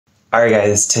All right,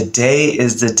 guys, today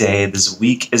is the day. This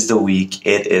week is the week.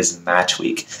 It is match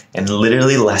week. In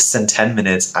literally less than 10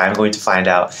 minutes, I'm going to find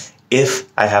out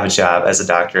if I have a job as a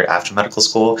doctor after medical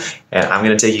school. And I'm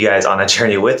going to take you guys on a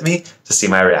journey with me to see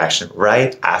my reaction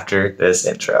right after this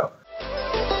intro.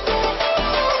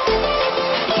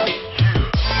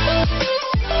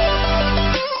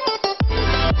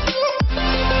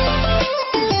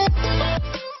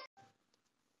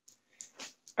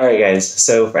 All right, guys,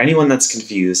 so for anyone that's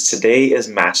confused, today is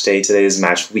match day, today is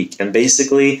match week, and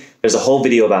basically there's a whole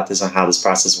video about this on how this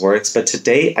process works, but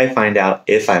today I find out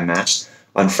if I matched.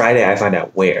 On Friday, I find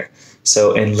out where.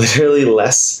 So in literally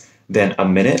less than a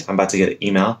minute, I'm about to get an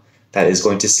email that is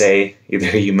going to say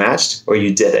either you matched or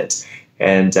you didn't,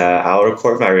 and I'll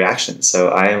record my reaction. So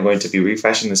I am going to be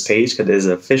refreshing this page because it is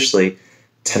officially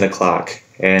 10 o'clock,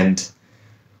 and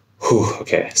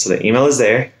okay, so the email is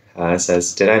there. It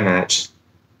says, did I match?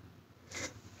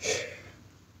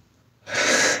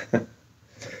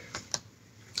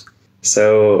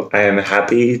 So I am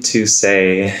happy to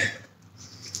say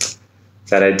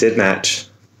that I did match.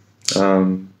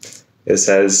 It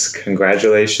says,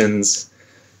 congratulations,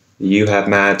 you have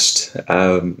matched.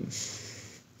 I'm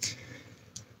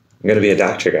going to be a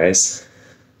doctor, guys.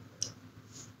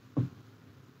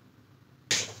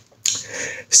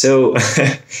 So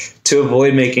to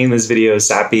avoid making this video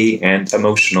sappy and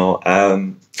emotional,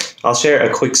 I'll share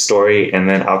a quick story and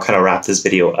then I'll kind of wrap this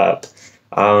video up.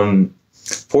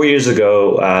 4 years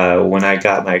ago, when I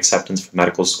got my acceptance for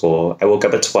medical school, I woke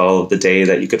up at 12, the day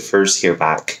that you could first hear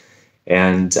back.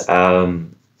 And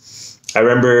I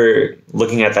remember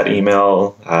looking at that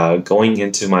email, going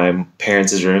into my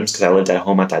parents' rooms because I lived at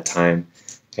home at that time.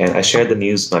 And I shared the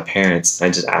news with my parents, and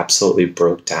I just absolutely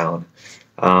broke down.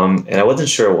 And I wasn't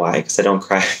sure why, because I don't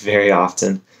cry very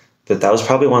often. But that was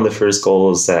probably one of the first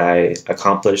goals that I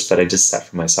accomplished that I just set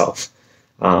for myself.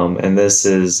 And this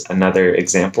is another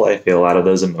example. I feel a lot of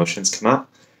those emotions come up.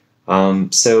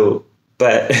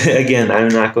 But again, I'm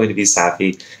not going to be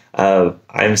sappy.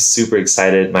 I'm super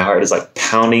excited. My heart is like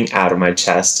pounding out of my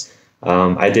chest.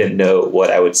 I didn't know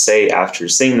what I would say after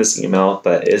seeing this email,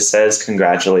 but it says,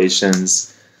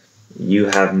 congratulations, you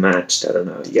have matched. I don't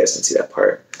know, you guys can see that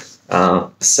part.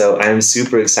 So I'm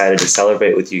super excited to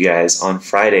celebrate with you guys on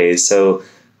Friday. So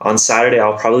on Saturday,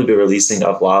 I'll probably be releasing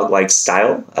a vlog-like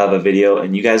style of a video,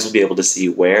 and you guys will be able to see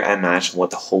where I match and what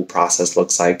the whole process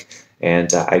looks like.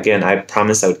 And again, I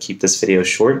promised I would keep this video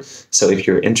short. So if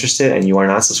you're interested and you are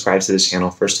not subscribed to this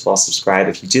channel, first of all, subscribe.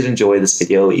 If you did enjoy this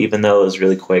video, even though it was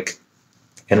really quick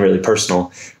and really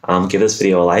personal, give this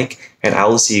video a like, and I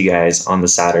will see you guys on the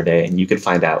Saturday, and you can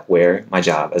find out where my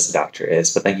job as a doctor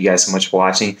is. But thank you guys so much for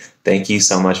watching. Thank you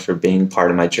so much for being part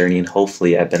of my journey, and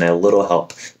hopefully I've been a little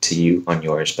help to you on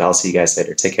yours. But I'll see you guys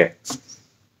later. Take care.